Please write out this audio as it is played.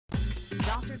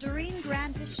Dr. Doreen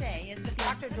Granpeesheh is the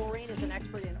Dr. Doreen is an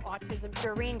expert in autism.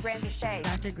 Doreen Granpeesheh.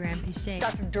 Dr. Granpeesheh.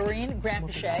 Dr. Doreen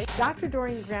Granpeesheh. Dr.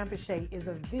 Doreen Granpeesheh is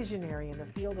a visionary in the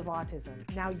field of autism.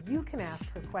 Now you can ask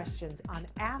her questions on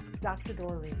Ask Dr.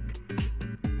 Doreen.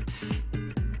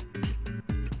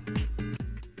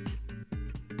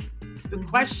 The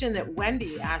question that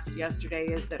Wendy asked yesterday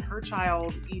is that her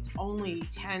child eats only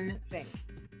 10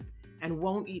 things and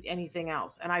won't eat anything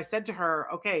else. And I said to her,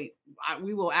 okay,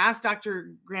 we will ask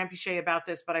Dr. Granpeesheh about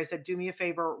this, but I said, do me a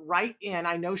favor, write in.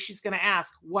 I know she's going to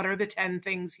ask, what are the 10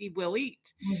 things he will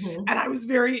eat? Mm-hmm. And I was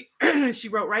she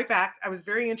wrote right back, I was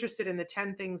very interested in the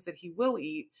 10 things that he will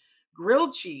eat: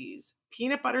 grilled cheese,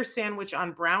 peanut butter sandwich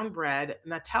on brown bread,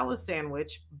 Nutella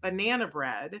sandwich, banana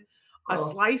bread, a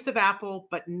slice of apple,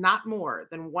 but not more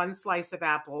than one slice of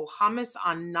apple, hummus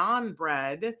on naan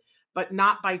bread, but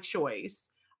not by choice,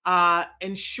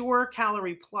 Ensure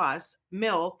Calorie Plus,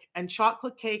 milk, and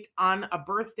chocolate cake on a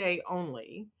birthday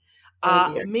only.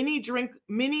 Mini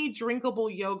drinkable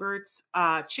yogurts,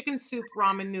 chicken soup,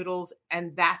 ramen noodles,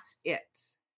 and that's it.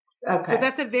 Okay. So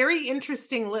that's a very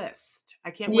interesting list. I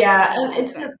can't wait. Yeah, and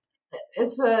it's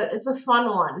a fun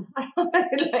one.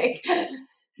 Like,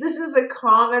 this is a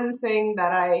common thing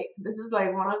this is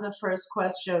like one of the first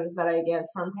questions that I get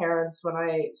from parents when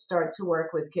I start to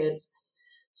work with kids.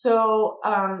 So,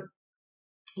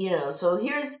 so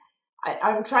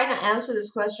I'm trying to answer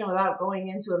this question without going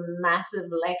into a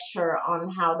massive lecture on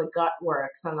how the gut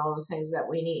works and all the things that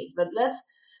we need. But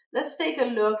let's take a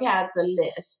look at the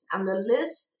list. And the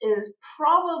list is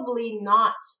probably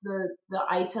not the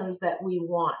items that we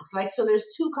want. So there's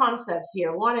two concepts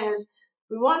here. One is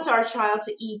we want our child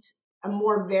to eat a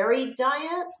more varied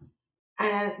diet,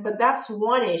 but that's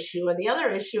one issue. And the other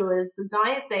issue is the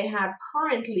diet they have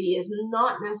currently is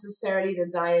not necessarily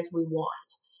the diet we want.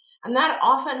 And that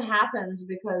often happens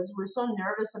because we're so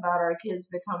nervous about our kids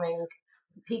becoming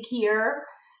pickier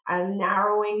and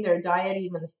narrowing their diet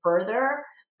even further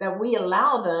that we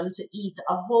allow them to eat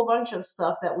a whole bunch of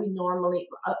stuff that we normally,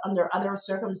 under other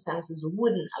circumstances,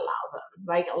 wouldn't allow them,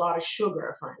 like a lot of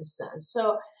sugar, for instance.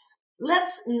 So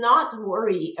let's not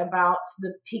worry about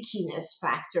the pickiness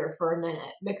factor for a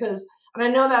minute, and I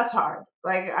know that's hard.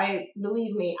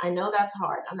 Believe me, I know that's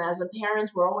hard. And as a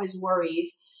parent, we're always worried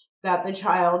that the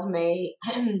child may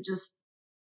just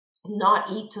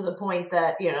not eat to the point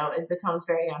that, it becomes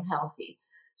very unhealthy.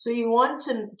 So you want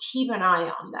to keep an eye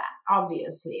on that,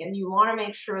 obviously, and you want to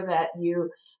make sure that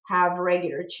you have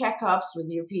regular checkups with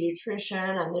your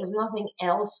pediatrician and there's nothing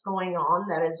else going on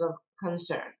that is of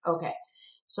concern. Okay.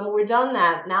 So we're done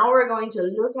that. Now we're going to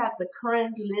look at the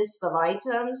current list of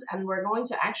items and we're going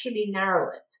to actually narrow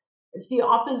it. It's the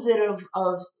opposite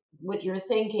of what you're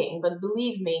thinking, but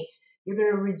believe me, you're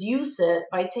going to reduce it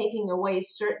by taking away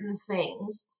certain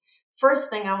things.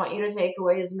 First thing I want you to take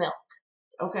away is milk,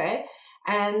 okay?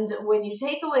 And when you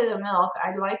take away the milk,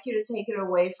 I'd like you to take it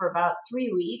away for about 3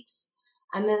 weeks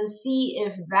and then see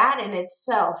if that in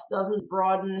itself doesn't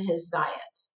broaden his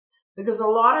diet. Because a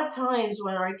lot of times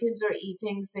when our kids are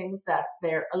eating things that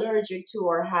they're allergic to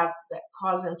or that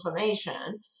cause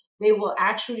inflammation, they will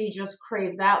actually just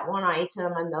crave that one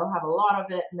item and they'll have a lot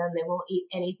of it and then they won't eat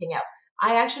anything else.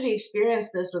 I actually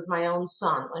experienced this with my own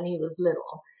son when he was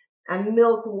little, and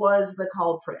milk was the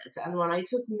culprit. And when I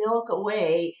took milk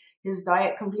away, his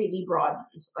diet completely broadened.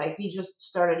 He just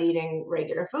started eating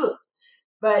regular food.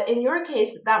 But in your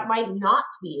case, that might not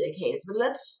be the case. But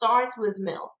let's start with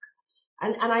milk.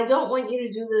 And I don't want you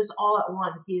to do this all at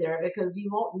once either, because you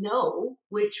won't know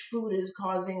which food is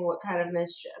causing what kind of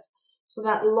mischief. So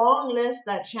that long list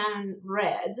that Shannon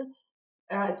read,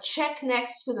 check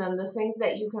next to them the things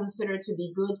that you consider to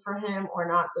be good for him or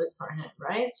not good for him,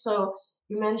 right? So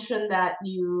you mentioned that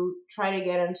you try to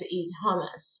get him to eat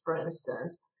hummus, for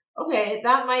instance. Okay,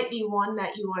 that might be one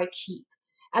that you want to keep.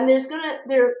 And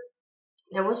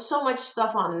there was so much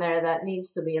stuff on there that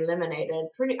needs to be eliminated.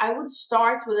 I would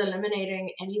start with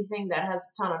eliminating anything that has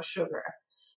a ton of sugar,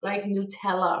 like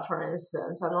Nutella, for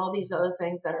instance, and all these other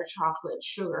things that are chocolate,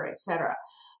 sugar, etc.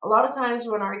 A lot of times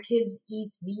when our kids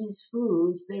eat these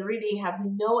foods, they really have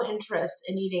no interest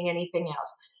in eating anything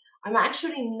else. I'm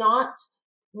actually not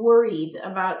worried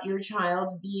about your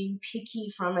child being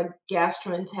picky from a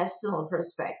gastrointestinal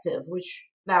perspective, which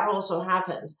that also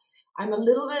happens. I'm a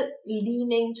little bit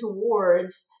leaning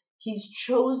towards he's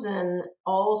chosen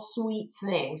all sweet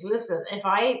things. Listen, if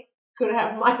I could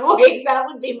have my way, that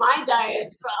would be my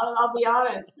diet. So I'll be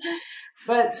honest.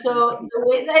 But so the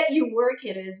way that you work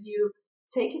it is you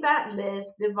take that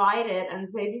list, divide it, and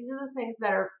say, these are the things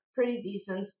that are pretty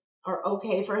decent or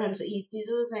okay for him to eat. These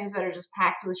are the things that are just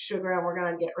packed with sugar and we're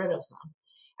going to get rid of them.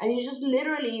 And you just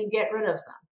literally, you get rid of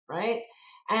them, right?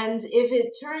 And if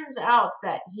it turns out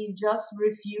that he just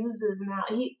refuses now,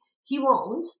 he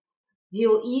won't.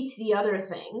 He'll eat the other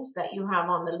things that you have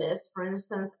on the list. For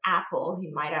instance, apple, he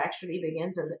might actually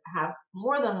begin to have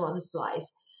more than one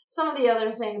slice. Some of the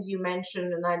other things you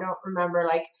mentioned, and I don't remember,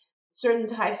 like certain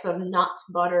types of nut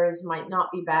butters might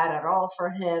not be bad at all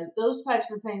for him. Those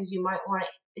types of things you might want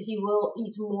to, he will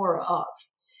eat more of.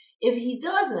 If he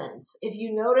doesn't, if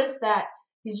you notice that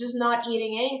he's just not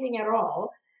eating anything at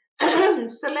all,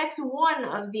 select one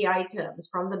of the items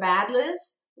from the bad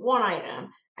list, one item,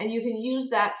 and you can use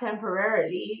that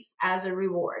temporarily as a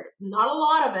reward. Not a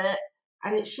lot of it,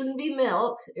 and it shouldn't be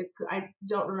milk. I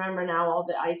don't remember now all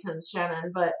the items,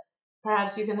 Shannon, but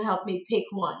perhaps you can help me pick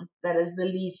one that is the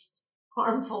least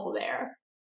harmful there.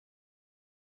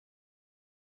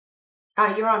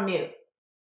 You're on mute.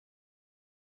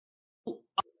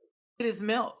 It is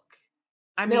milk.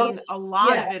 I Milk, mean, a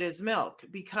lot yeah. of it is milk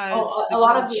because A the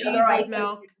lot grilled of the cheese other is items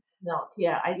milk. milk.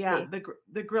 Yeah, I see. Yeah,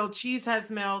 the grilled cheese has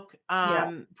milk.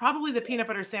 Yeah. Probably the peanut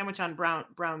butter sandwich on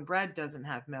brown bread doesn't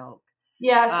have milk.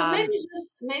 Yeah, so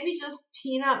maybe just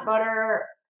peanut butter,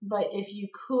 but if you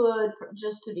could,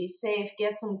 just to be safe,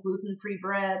 get some gluten-free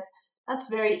bread. That's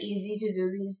very easy to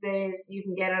do these days. You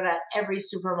can get it at every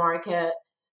supermarket.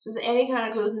 Just any kind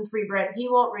of gluten-free bread. He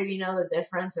won't really know the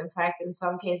difference. In fact, in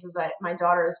some cases, my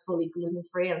daughter is fully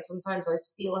gluten-free, and sometimes I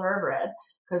steal her bread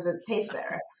because it tastes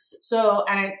better. So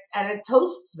and it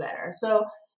toasts better. So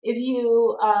if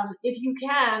you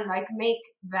can, like, make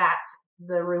that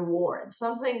the reward.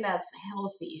 Something that's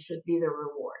healthy should be the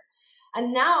reward.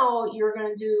 And now you're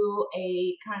going to do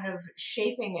a kind of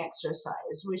shaping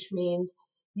exercise, which means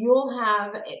you'll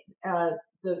have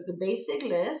the basic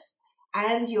list,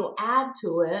 and you'll add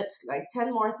to it like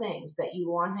 10 more things that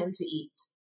you want him to eat,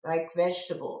 like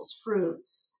vegetables,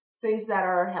 fruits, things that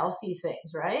are healthy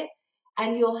things, right?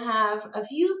 And you'll have a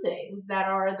few things that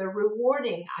are the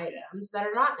rewarding items that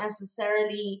are not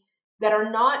necessarily, that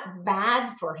are not bad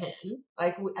for him.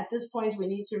 Like at this point, we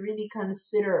need to really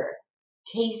consider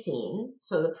casein,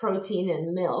 so the protein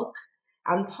in milk,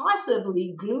 and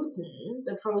possibly gluten,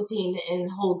 the protein in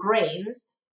whole grains,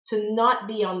 to not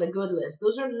be on the good list.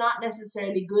 Those are not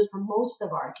necessarily good for most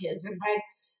of our kids. In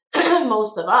fact,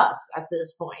 most of us at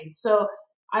this point. So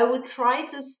I would try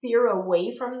to steer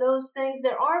away from those things.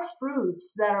 There are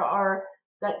fruits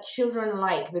that children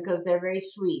like because they're very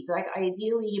sweet. Like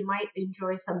ideally, he might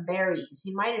enjoy some berries.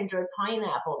 He might enjoy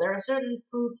pineapple. There are certain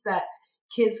fruits that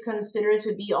kids consider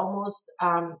to be almost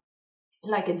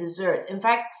like a dessert. In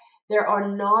fact, there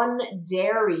are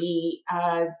non-dairy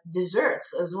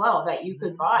desserts as well that you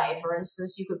could buy. For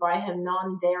instance, you could buy him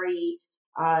non-dairy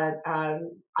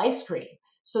ice cream.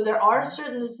 So there are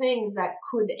certain things that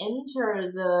could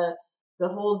enter the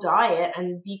whole diet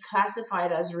and be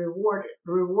classified as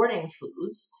rewarding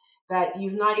foods that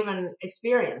you've not even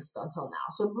experienced until now.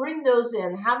 So bring those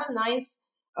in, have a nice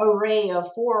array of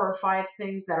 4 or 5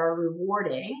 things that are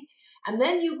rewarding. And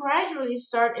then you gradually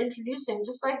start introducing,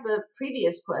 just like the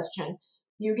previous question,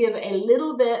 you give a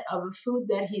little bit of a food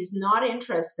that he's not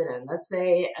interested in. Let's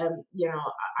say, I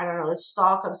don't know, a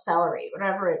stalk of celery,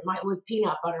 whatever it might, with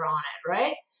peanut butter on it,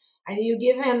 right? And you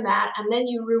give him that, and then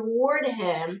you reward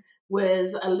him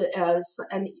with a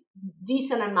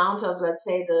decent amount of, let's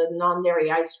say, the non-dairy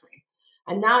ice cream.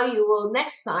 And now you will,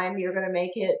 next time, you're going to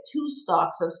make it 2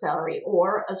 stalks of celery,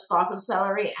 or a stalk of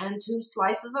celery and 2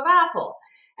 slices of apple.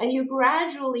 And you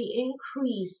gradually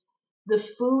increase the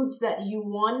foods that you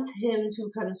want him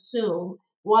to consume,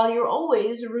 while you're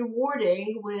always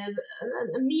rewarding with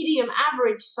a medium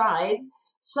average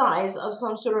size of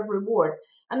some sort of reward.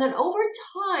 And then over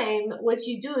time, what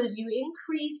you do is you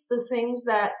increase the things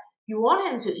that you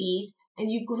want him to eat,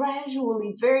 and you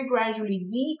gradually, very gradually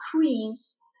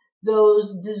decrease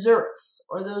those desserts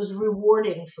or those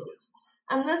rewarding foods.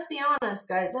 And let's be honest,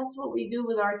 guys, that's what we do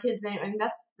with our kids. And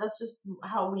that's just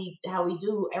how we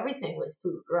do everything with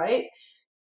food, right?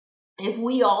 If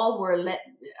we all were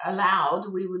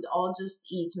allowed, we would all just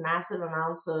eat massive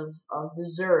amounts of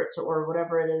dessert or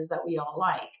whatever it is that we all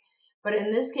like. But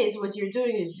in this case, what you're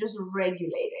doing is just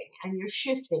regulating, and you're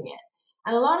shifting it.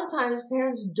 And a lot of times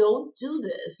parents don't do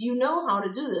this. You know how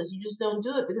to do this. You just don't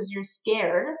do it because you're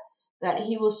scared that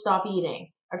he will stop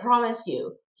eating. I promise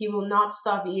you, he will not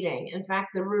stop eating. In fact,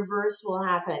 the reverse will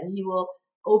happen. He will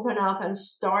open up and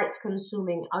start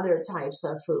consuming other types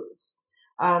of foods.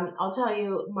 I'll tell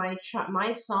you,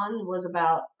 my son was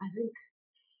about, I think,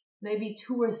 maybe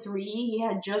 2 or 3. He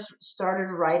had just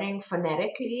started writing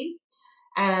phonetically,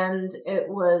 and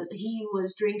he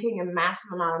was drinking a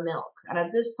massive amount of milk. And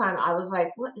at this time, I was like,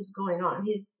 what is going on?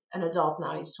 He's an adult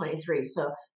now. He's 23.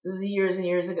 So this is years and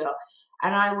years ago.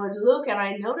 And I would look and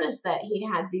I noticed that he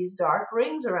had these dark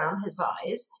rings around his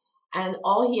eyes, and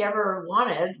all he ever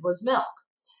wanted was milk.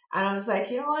 And I was like,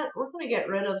 you know what? We're going to get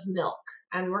rid of milk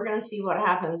and we're going to see what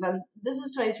happens. And this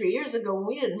is 23 years ago when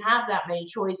we didn't have that many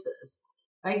choices.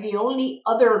 Like the only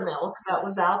other milk that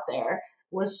was out there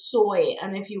was soy.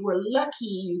 And if you were lucky,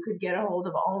 you could get a hold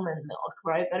of almond milk,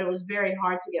 right? But it was very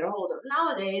hard to get a hold of.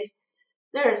 Nowadays,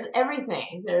 there's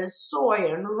everything. There's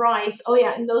soy and rice. Oh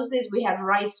yeah, in those days we had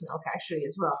rice milk actually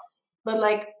as well. But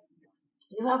like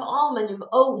you have almond, you have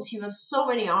oats, you have so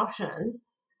many options.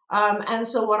 And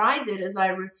so what I did is I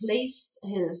replaced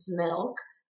his milk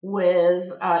with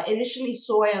initially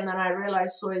soy, and then I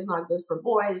realized soy is not good for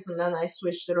boys, and then I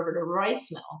switched it over to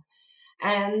rice milk.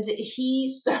 And he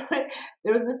started,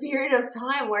 there was a period of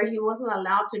time where he wasn't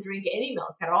allowed to drink any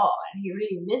milk at all, and he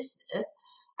really missed it.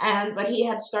 But he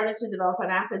had started to develop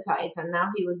an appetite, and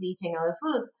now he was eating other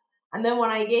foods. And then when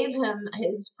I gave him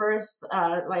his first,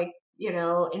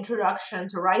 introduction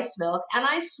to rice milk, and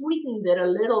I sweetened it a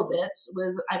little bit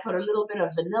I put a little bit of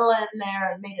vanilla in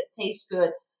there and made it taste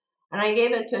good. And I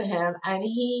gave it to him, and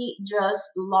he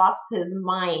just lost his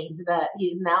mind that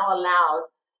he's now allowed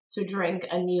to drink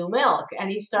a new milk. And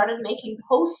he started making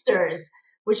posters,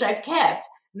 which I've kept.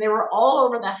 And they were all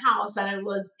over the house, and it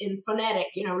was in phonetic,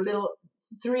 little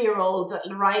 3-year-old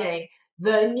writing,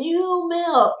 "The new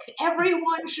milk,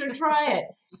 everyone should try it."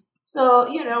 So,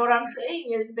 what I'm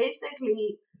saying is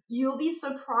basically you'll be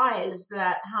surprised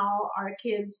that how our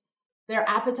kids, their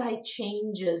appetite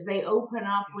changes. They open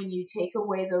up when you take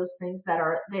away those things that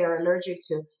they are allergic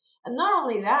to. And not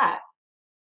only that,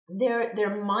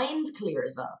 their mind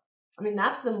clears up. I mean,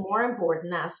 that's the more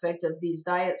important aspect of these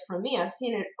diets for me. I've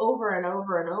seen it over and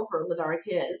over and over with our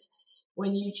kids.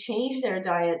 When you change their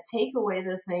diet, take away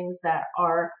the things that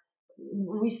are,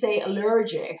 we say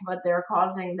allergic, but they're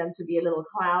causing them to be a little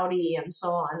cloudy and so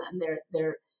on, and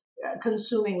they're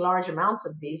consuming large amounts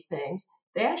of these things.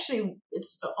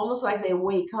 It's almost like they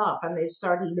wake up and they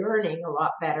start learning a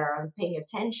lot better and paying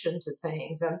attention to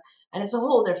things, and it's a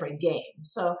whole different game.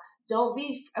 So don't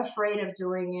be afraid of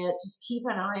doing it. Just keep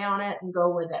an eye on it and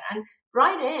go with it. And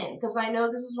write in, because I know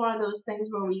this is one of those things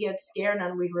where we get scared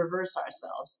and we reverse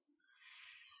ourselves.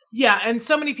 Yeah, and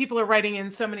so many people are writing in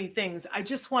so many things. I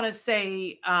just want to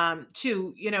say,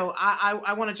 too,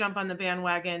 I want to jump on the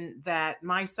bandwagon that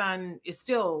my son is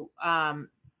still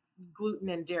gluten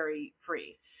and dairy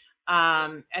free.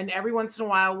 And every once in a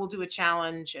while we'll do a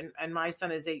challenge, and my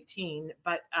son is 18.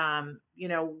 But,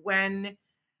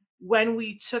 when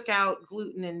we took out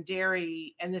gluten and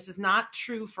dairy, and this is not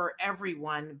true for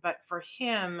everyone, but for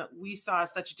him, we saw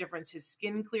such a difference. His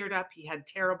skin cleared up. He had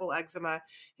terrible eczema.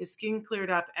 His skin cleared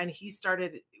up, and he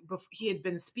had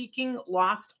been speaking,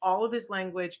 lost all of his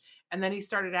language, and then he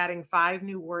started adding 5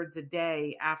 new words a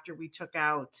day after we took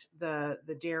out the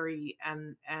dairy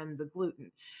and the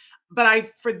gluten.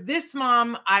 But for this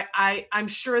mom, I'm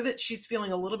sure that she's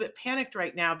feeling a little bit panicked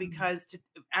right now, because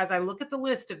as I look at the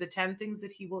list of the 10 things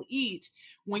that he will eat,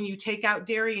 when you take out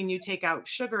dairy and you take out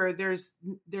sugar, there's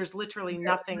literally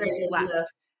nothing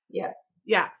left.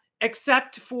 Yeah.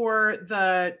 Except for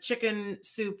the chicken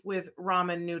soup with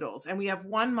ramen noodles. And we have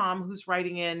one mom who's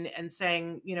writing in and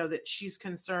saying, that she's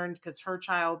concerned because her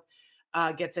child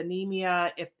gets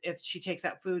anemia if she takes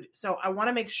out food. So I want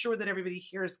to make sure that everybody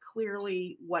hears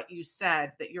clearly what you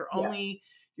said, that you're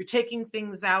taking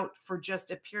things out for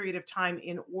just a period of time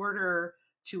in order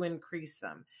to increase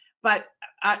them. But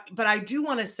I do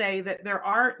want to say that there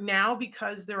are now,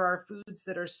 because there are foods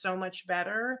that are so much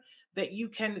better, that you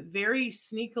can very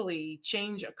sneakily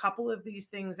change a couple of these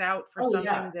things out for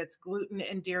something that's gluten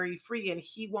and dairy free, and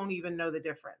he won't even know the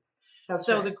difference.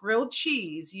 So the grilled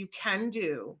cheese you can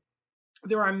do.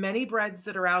 There are many breads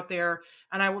that are out there,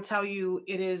 and I will tell you,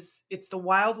 it's the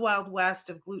wild, wild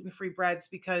west of gluten-free breads,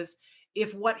 because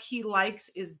if what he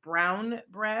likes is brown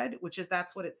bread,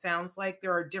 that's what it sounds like,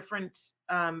 there are different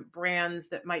brands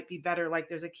that might be better. Like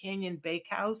there's a Canyon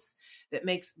Bakehouse that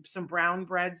makes some brown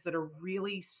breads that are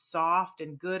really soft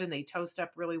and good, and they toast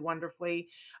up really wonderfully.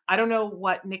 I don't know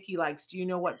what Nikki likes. Do you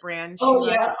know what brand she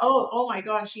likes? Oh my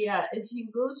gosh, yeah. If you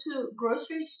go to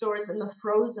grocery stores in the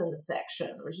frozen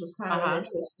section, which is kind of an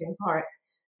interesting part,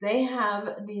 they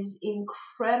have these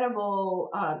incredible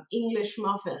English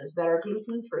muffins that are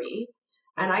gluten-free.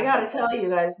 And I got to tell you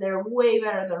guys, they're way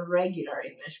better than regular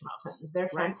English muffins. They're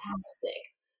fantastic.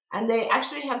 And they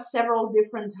actually have several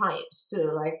different types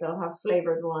too. Like they'll have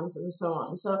flavored ones and so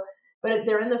on. So, but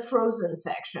they're in the frozen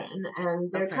section, and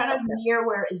they're kind of near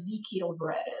where Ezekiel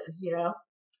bread is,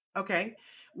 Okay.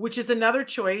 which is another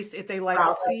choice if they like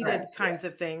Sprouts or seeded breads, kinds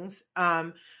yes. of things.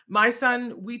 My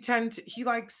son, he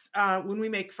likes, when we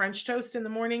make French toast in the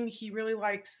morning, he really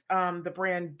likes the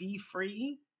brand Be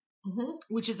Free, Hmm.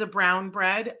 which is a brown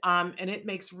bread, and it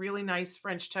makes really nice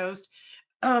French toast.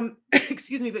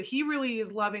 Excuse me, but he really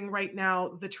is loving right now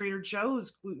the Trader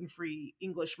Joe's gluten-free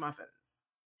English muffins.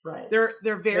 Right. They're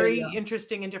There very you go.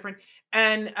 interesting and different.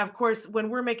 And of course, when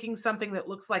we're making something that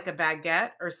looks like a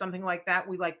baguette or something like that,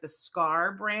 we like the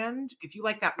Scar brand. If you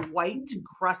like that white,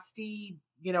 crusty,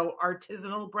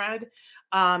 artisanal bread,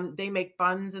 they make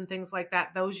buns and things like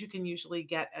that. Those you can usually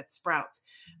get at Sprouts.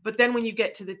 But then when you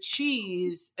get to the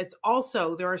cheese, it's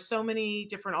also, there are so many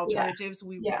different Yeah. alternatives.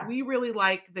 We Yeah. we really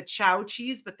like the Chow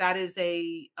cheese, but that is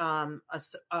a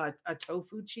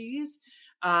tofu cheese.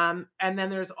 And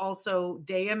then there's also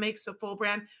Daya makes a full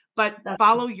brand, but That's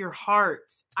follow your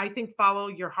heart. I think follow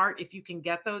your heart if you can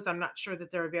get those. I'm not sure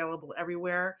that they're available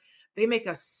everywhere. They make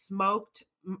a smoked,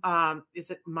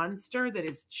 is it Munster, that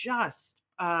is just,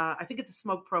 I think it's a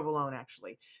smoked provolone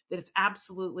actually, that it's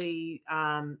absolutely,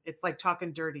 it's like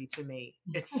talking dirty to me.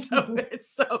 It's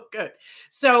so good.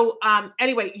 So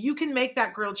anyway, you can make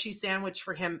that grilled cheese sandwich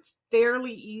for him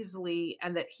fairly easily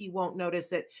and that he won't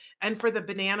notice it. And for the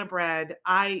banana bread,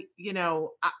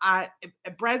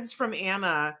 Breads from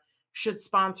Anna should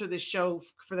sponsor this show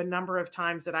for the number of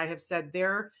times that I have said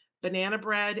their banana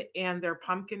bread and their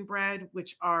pumpkin bread,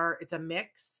 it's a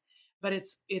mix, but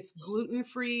it's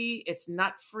gluten-free, it's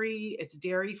nut-free, it's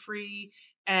dairy-free,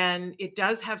 and it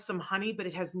does have some honey, but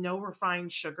it has no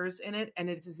refined sugars in it, and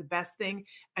it is the best thing.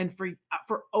 And for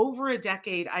over a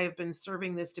decade, I have been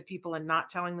serving this to people and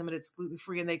not telling them that it's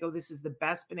gluten-free, and they go, "This is the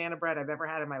best banana bread I've ever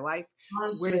had in my life.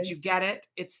 Where did Honestly. you get it?"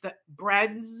 It's the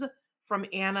Breads from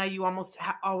Anna. You almost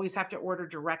always have to order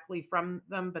directly from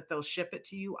them, but they'll ship it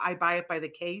to you. I buy it by the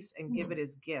case and give it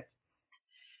as gifts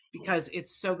because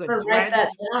it's so good. I'll write that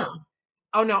Breads. down.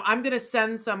 Oh no, I'm going to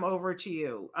send some over to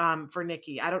you for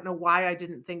Nikki. I don't know why I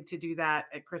didn't think to do that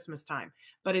at Christmas time,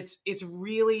 but it's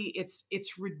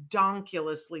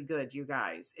redonkulously good, you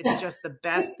guys. It's just the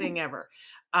best thing ever.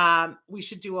 We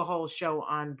should do a whole show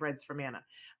on Breads from Anna.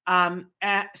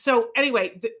 So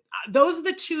anyway, those are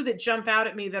the two that jump out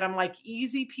at me that I'm like,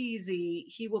 easy peasy.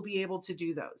 He will be able to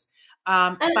do those.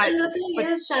 And the thing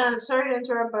is, Shannon, sorry to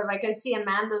interrupt, but like I see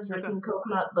Amanda's Okay. drinking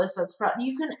coconut bliss. That's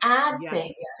you can add things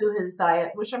Yes. to his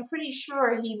diet, which I'm pretty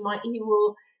sure he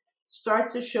will start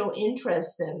to show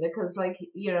interest in because, like,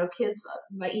 kids,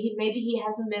 like maybe he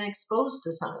hasn't been exposed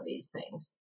to some of these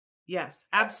things. Yes,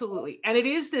 absolutely. And it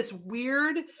is this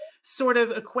weird sort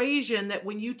of equation that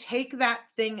when you take that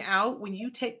thing out,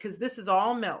 because this is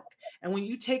all milk, and when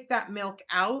you take that milk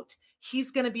out,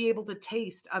 he's going to be able to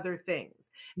taste other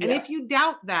things. And Yeah. if you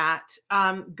doubt that,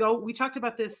 we talked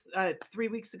about this 3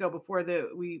 weeks ago before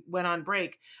we went on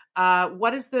break.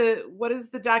 What is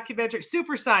the documentary?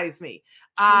 Super Size Me,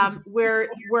 where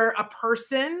a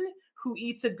person who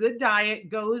eats a good diet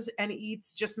goes and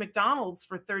eats just McDonald's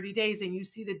for 30 days and you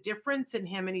see the difference in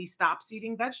him and he stops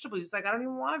eating vegetables. He's like, I don't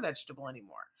even want a vegetable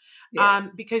anymore. Yeah.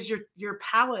 Because your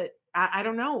palate, I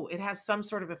don't know, it has some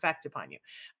sort of effect upon you.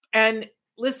 And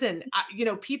listen,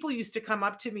 people used to come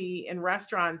up to me in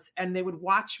restaurants and they would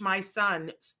watch my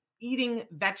son eating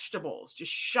vegetables,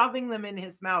 just shoving them in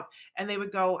his mouth. And they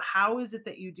would go, how is it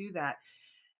that you do that?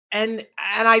 And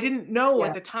I didn't know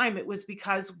at the time it was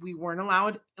because we weren't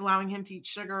allowing him to eat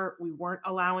sugar. We weren't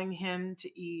allowing him to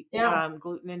eat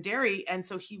gluten and dairy. And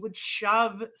so he would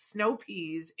shove snow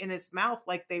peas in his mouth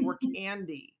like they were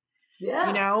candy,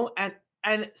 Yeah.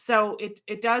 And so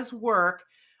it does work.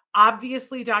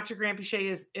 Obviously, Dr.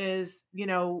 Granpeesheh is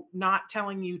not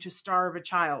telling you to starve a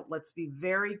child. Let's be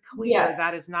very clear. Yeah.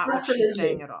 That is not what she's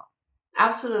saying at all.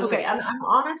 Absolutely. Okay. And I'm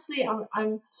honestly,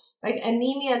 I'm like,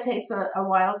 anemia takes a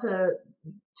while to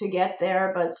get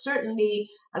there, but certainly,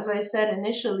 as I said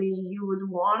initially, you would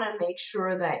want to make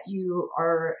sure that you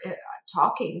are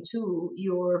talking to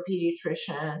your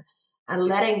pediatrician and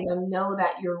letting them know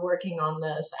that you're working on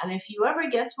this. And if you ever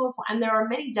get to a point, and there are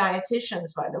many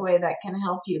dietitians, by the way, that can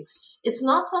help you, it's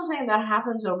not something that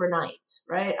happens overnight,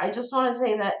 right? I just want to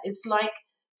say that it's like,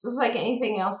 just like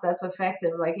anything else that's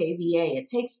effective, like ABA, it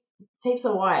takes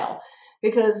a while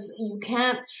because you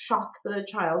can't shock the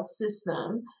child's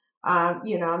system.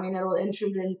 It'll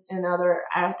intrude in other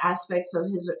aspects of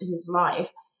his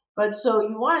life. But so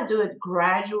you want to do it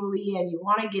gradually and you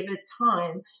want to give it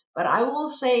time. But I will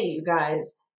say, you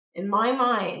guys, in my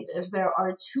mind, if there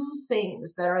are two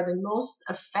things that are the most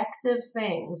effective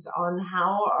things on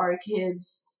how our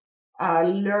kids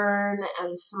learn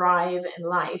and thrive in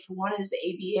life, one is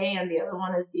ABA and the other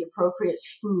one is the appropriate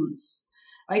foods.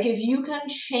 Like if you can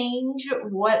change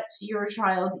what your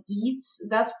child eats,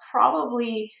 that's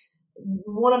probably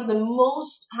one of the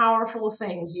most powerful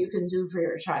things you can do for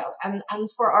your child and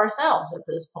for ourselves at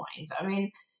this point. I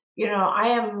mean, you know, I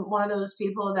am one of those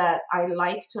people that I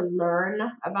like to learn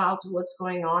about what's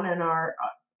going on in our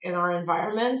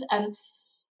environment, and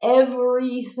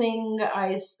everything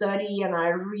I study and I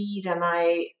read and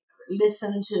I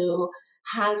listen to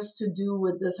has to do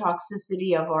with the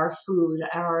toxicity of our food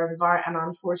and our environment, and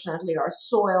unfortunately our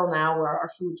soil now, where our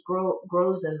food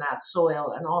grows in that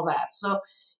soil and all that. So,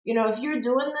 you know, if you're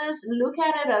doing this, look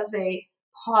at it as a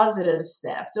positive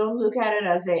step. Don't look at it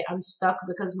as a I'm stuck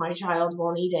because my child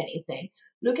won't eat anything.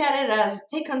 Look at it as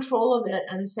take control of it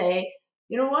and say,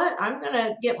 you know what, I'm going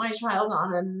to get my child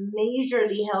on a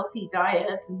majorly healthy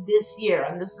diet this year,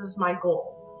 and this is my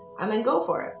goal. And then go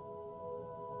for it.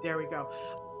 There we go.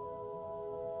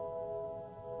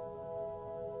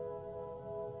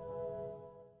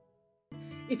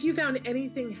 If you found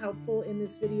anything helpful in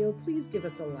this video, please give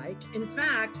us a like. In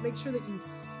fact, make sure that you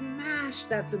smash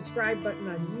that subscribe button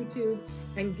on YouTube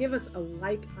and give us a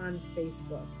like on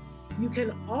Facebook. You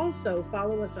can also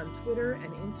follow us on Twitter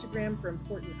and Instagram for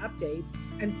important updates.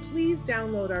 And please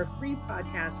download our free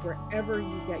podcast wherever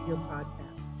you get your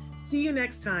podcasts. See you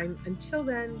next time. Until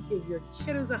then, give your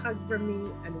kiddos a hug from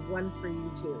me and one for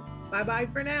you too. Bye-bye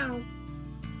for now.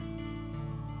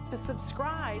 To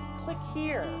subscribe, click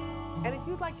here. And if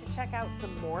you'd like to check out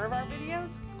some more of our videos,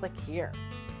 click here.